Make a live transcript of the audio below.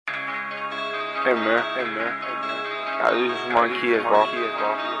Hey man, I do this for my kids, bro.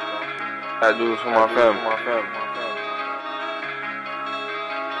 I do this for my family.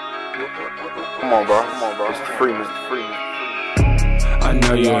 Come on, bro. It's the free, Mr. Free. I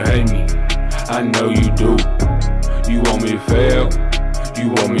know you hate me, I know you do. You want me to fail, you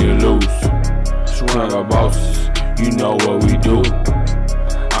want me to lose. Surround our bosses, you know what we do.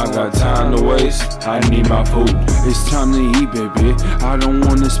 I got time to waste, I need my food. It's time to eat, baby, I don't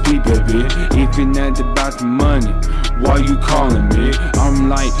wanna speak, baby. If it not about the money, why you calling me? I'm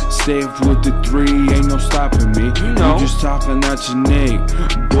like Steph with the 3, ain't no stopping me. You just talking out your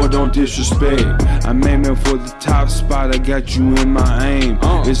neck, boy, don't disrespect. I'm aiming for the top spot, I got you in my aim.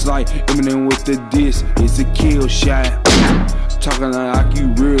 It's like Eminem with the diss, it's a kill shot. Talking like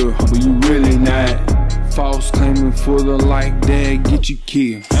you real, but you really not. False claiming for the like that, get you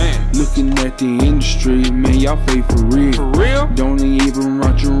killed. Looking at the industry, man, y'all fake for real. For real? Don't even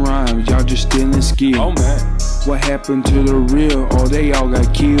write your rhymes, y'all just stealing skill. Oh man, what happened to the real? Oh, they all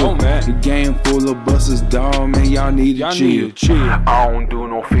got killed. Oh man, the game full of busters, dawg, man, y'all need to chill. I don't do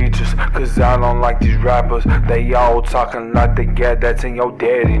no features, cause I don't like these rappers. They all talking like they got that's in your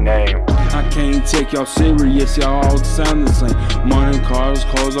daddy name. I can't take y'all serious, y'all all sound the same. Money, cars,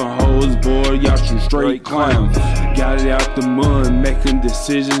 clothes, and hoes, boy, y'all some straight clowns. Got it out the mud, making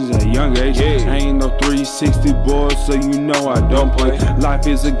decisions at a young age. I ain't no 360 boy, so you know I don't play. Life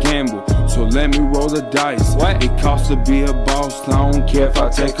is a gamble, so let me roll the dice. It costs to be a boss, I don't care if I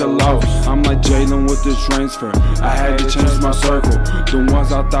take a loss. I'm like Jalen with the transfer, I had to change my circle. The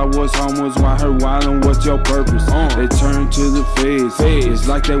ones I thought was homeless, why her wildin', what's your purpose? They turn to the feds, it's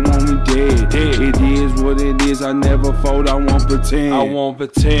like they want me dead. It is what it is, I never fold, I won't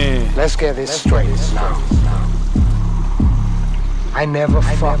pretend. Let's get this straight now. I never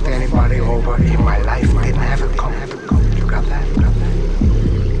fucked anybody over in my life, didn't have it come. You got that?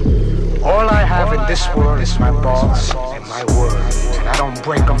 All I have in this world is my balls and my word, and I don't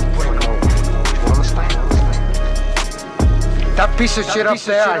break them for no. You understand? That piece of shit up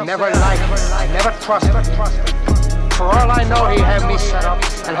there, I never liked, I never trusted. For all I know, he had me set up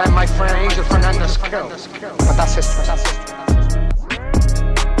and had my friend Angel Fernandez killed. But that's history.